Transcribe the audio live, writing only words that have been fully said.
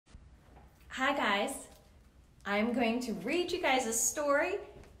Hi guys, I'm going to read you guys a story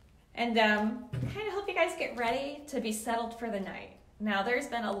and kind of help you guys get ready to be settled for the night. Now there's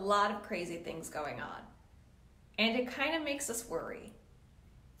been a lot of crazy things going on and it kind of makes us worry.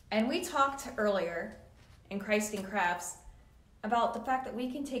 And we talked earlier in Christ in Crafts about the fact that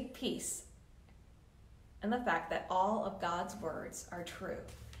we can take peace and the fact that all of God's words are true.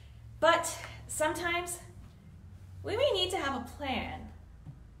 But sometimes we may need to have a plan.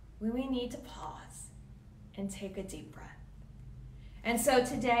 We may need to pause and take a deep breath. And so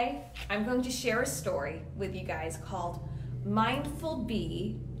today, I'm going to share a story with you guys called Mindful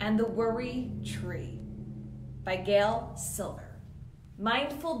Bee and the Worry Tree by Gail Silver.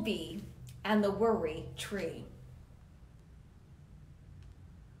 Mindful Bee and the Worry Tree.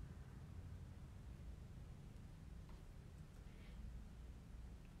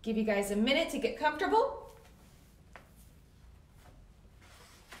 Give you guys a minute to get comfortable.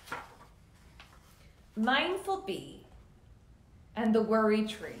 Mindful Bee and the Worry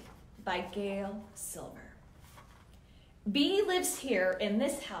Tree by Gail Silver. Bee lives here in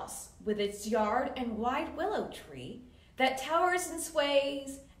this house with its yard and wide willow tree that towers and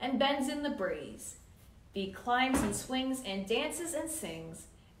sways and bends in the breeze. Bee climbs and swings and dances and sings,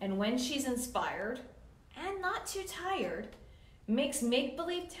 and when she's inspired and not too tired, makes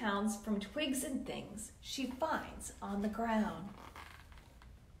make-believe towns from twigs and things she finds on the ground.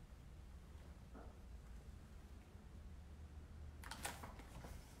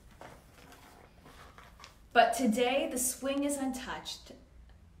 But today the swing is untouched,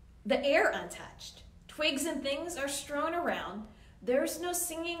 the air untouched. Twigs and things are strewn around. There's no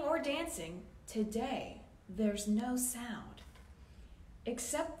singing or dancing. Today there's no sound,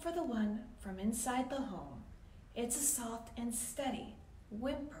 except for the one from inside the home. It's a soft and steady,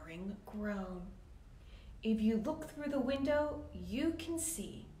 whimpering groan. If you look through the window, you can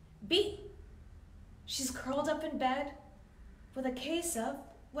see Bee. She's curled up in bed with a case of,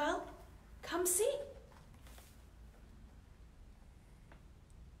 well, come see.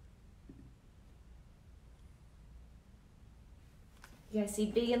 You guys see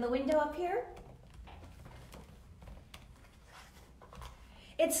Bee in the window up here?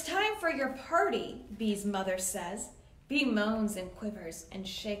 It's time for your party, Bee's mother says. Bee moans and quivers and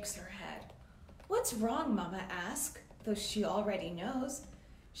shakes her head. What's wrong, Mama asks, though she already knows.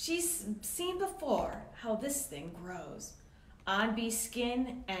 She's seen before how this thing grows. On Bee's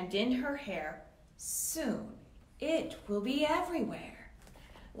skin and in her hair, soon it will be everywhere.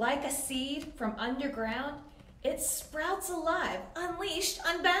 Like a seed from underground, it sprouts alive, unleashed,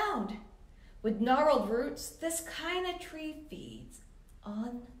 unbound. With gnarled roots, this kind of tree feeds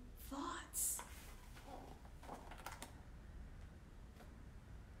on thoughts.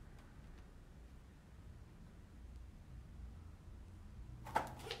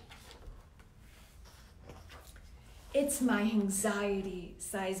 It's my anxiety,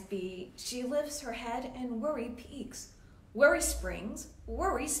 sighs Bee. She lifts her head and worry peaks. Worry springs,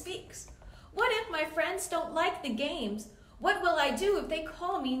 worry speaks. What if my friends don't like the games? What will I do if they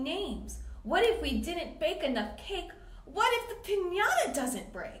call me names? What if we didn't bake enough cake? What if the piñata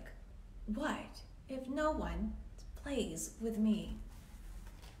doesn't break? What if no one plays with me?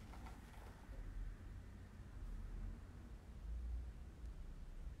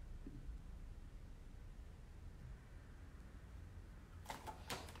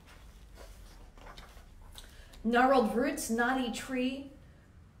 Gnarled roots, knotty tree,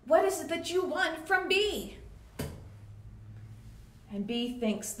 what is it that you want from Bee? And Bee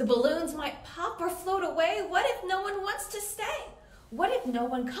thinks the balloons might pop or float away. What if no one wants to stay? What if no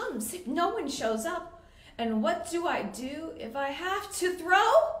one comes, if no one shows up? And what do I do if I have to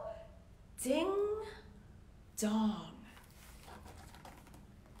throw? Ding dong.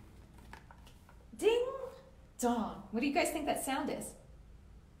 Ding dong. What do you guys think that sound is?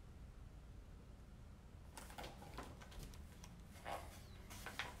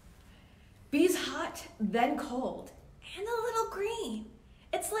 Bee's hot, then cold, and a little green.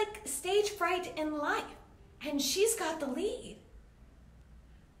 It's like stage fright in life, and she's got the lead.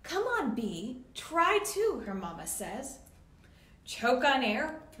 Come on, Bee, try to, her mama says. Choke on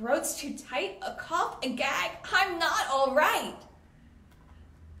air, throat's too tight, a cough, a gag, I'm not all right.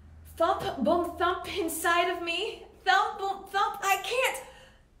 Thump, boom, thump inside of me, thump, boom, thump, I can't.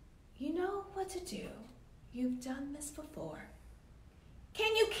 You know what to do. You've done this before.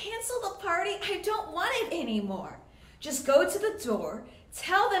 Can you cancel the party? I don't want it anymore. Just go to the door,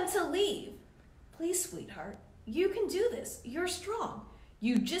 tell them to leave. Please, sweetheart, you can do this. You're strong.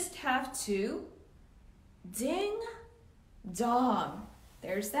 You just have to ding dong.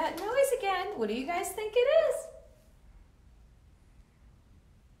 There's that noise again. What do you guys think it is?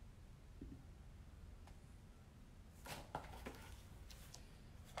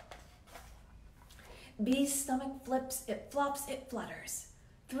 Bee's stomach flips, it flops, it flutters.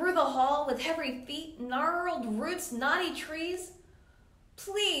 Through the hall with heavy feet, gnarled roots, knotty trees.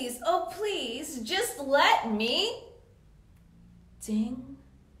 Please, oh please, just let me. Ding,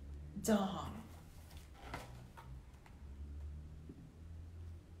 dong.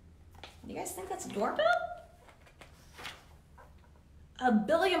 You guys think that's a doorbell? A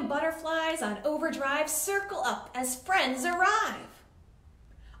billion butterflies on overdrive circle up as friends arrive.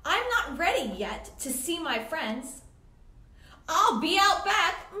 I'm not ready yet to see my friends. I'll be out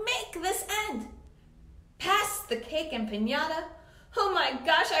back, make this end. Pass the cake and piñata. Oh my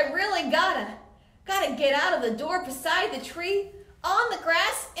gosh, I really gotta get out of the door beside the tree, on the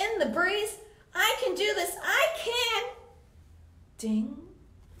grass, in the breeze. I can do this, I can. Ding,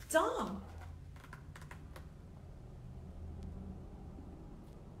 dong.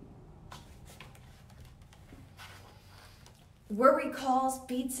 Worry calls,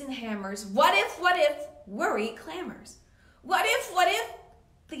 beats and hammers. What if, worry clamors. What if,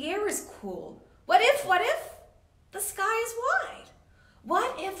 the air is cool. What if, the sky is wide.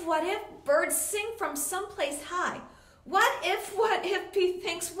 What if, birds sing from someplace high. What if, he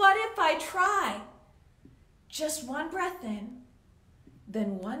thinks, what if I try? Just one breath in,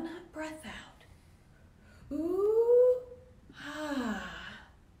 then one breath out. Ooh, ah.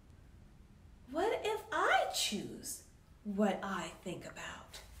 What if I choose what I think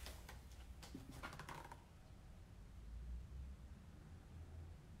about?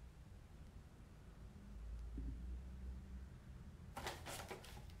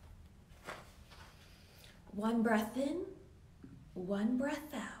 One breath in, one breath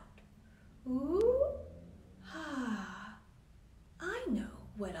out. Ooh, ah, I know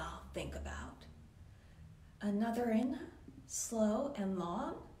what I'll think about. Another in, slow and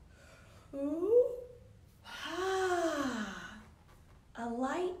long. Ooh, ah, a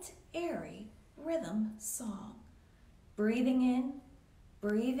light, airy rhythm song. Breathing in,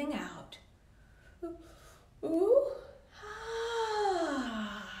 breathing out. Ooh,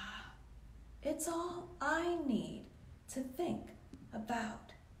 ah. It's all I need to think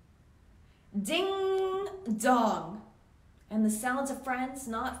about. Ding dong. And the sounds of friends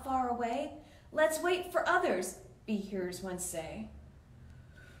not far away. Let's wait for others, Bee hears one say.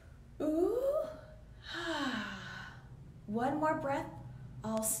 Ooh, ah. One more breath,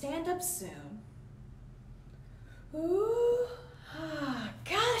 I'll stand up soon. Ooh, ah.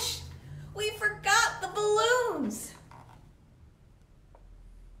 Gosh, we forgot the balloons.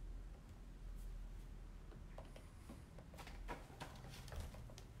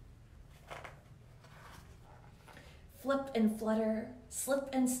 Flip and flutter, slip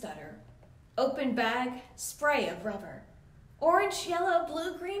and stutter. Open bag, spray of rubber. Orange, yellow,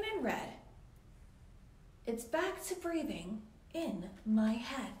 blue, green, and red. It's back to breathing in my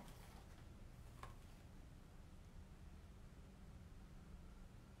head.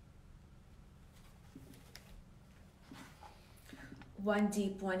 One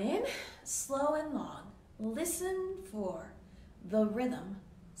deep one in, slow and long. Listen for the rhythm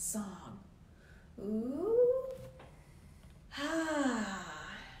song. Ooh. Ah,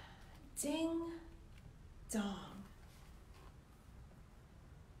 ding, dong.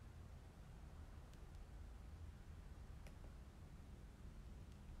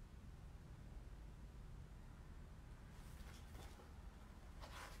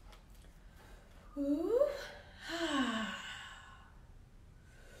 Ooh, ah.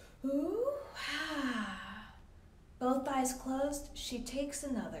 Ooh, ah. Both eyes closed, she takes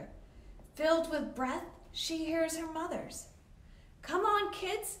another. Filled with breath, she hears her mother's. Come on,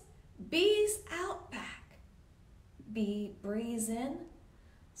 kids, Bee's out back. Bee breathes in,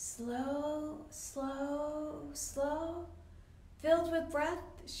 slow, slow, slow. Filled with breath,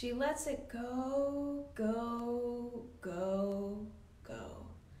 she lets it go, go, go, go.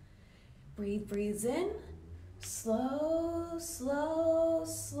 Breathes in, slow, slow,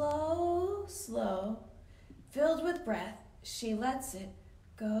 slow, slow. Filled with breath, she lets it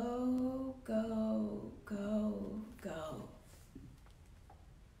go, go, go, go.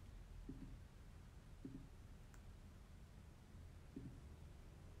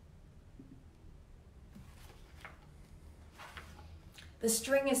 The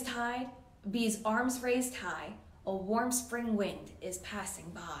string is tied, Bee's arms raised high, a warm spring wind is passing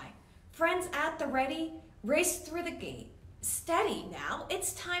by. Friends at the ready, race through the gate. Steady now,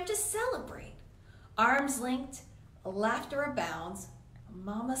 it's time to celebrate. Arms linked, laughter abounds,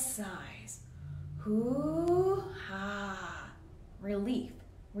 Mama sighs. Hoo-ha, relief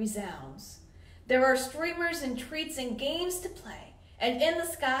resounds. There are streamers and treats and games to play, and in the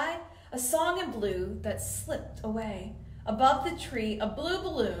sky, a song in blue that slipped away. Above the tree, a blue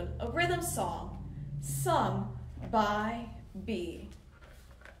balloon, a rhythm song. sung by B.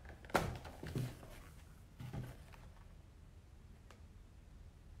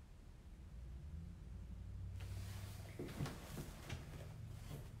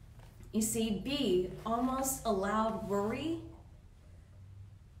 You see, B almost allowed worry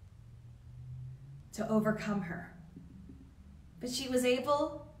to overcome her, but she was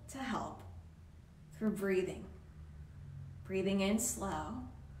able to help through breathing. Breathing in slow,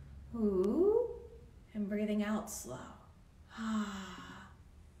 ooh, and breathing out slow. Ah,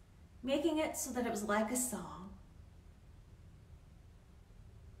 making it so that it was like a song,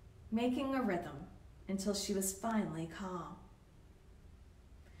 making a rhythm until she was finally calm.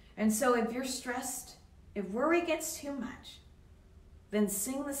 And so if you're stressed, if worry gets too much, then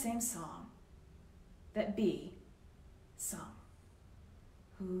sing the same song that B sung.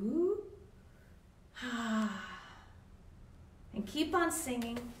 Ooh, ah. And keep on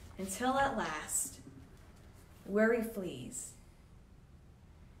singing until at last worry flees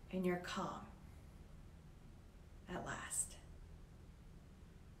and you're calm at last.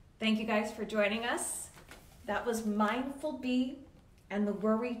 Thank you guys for joining us. That was Mindful Bee and the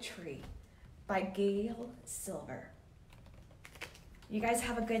Worry Tree by Gail Silver. You guys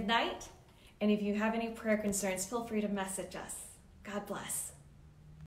have a good night, and if you have any prayer concerns, feel free to message us. God bless.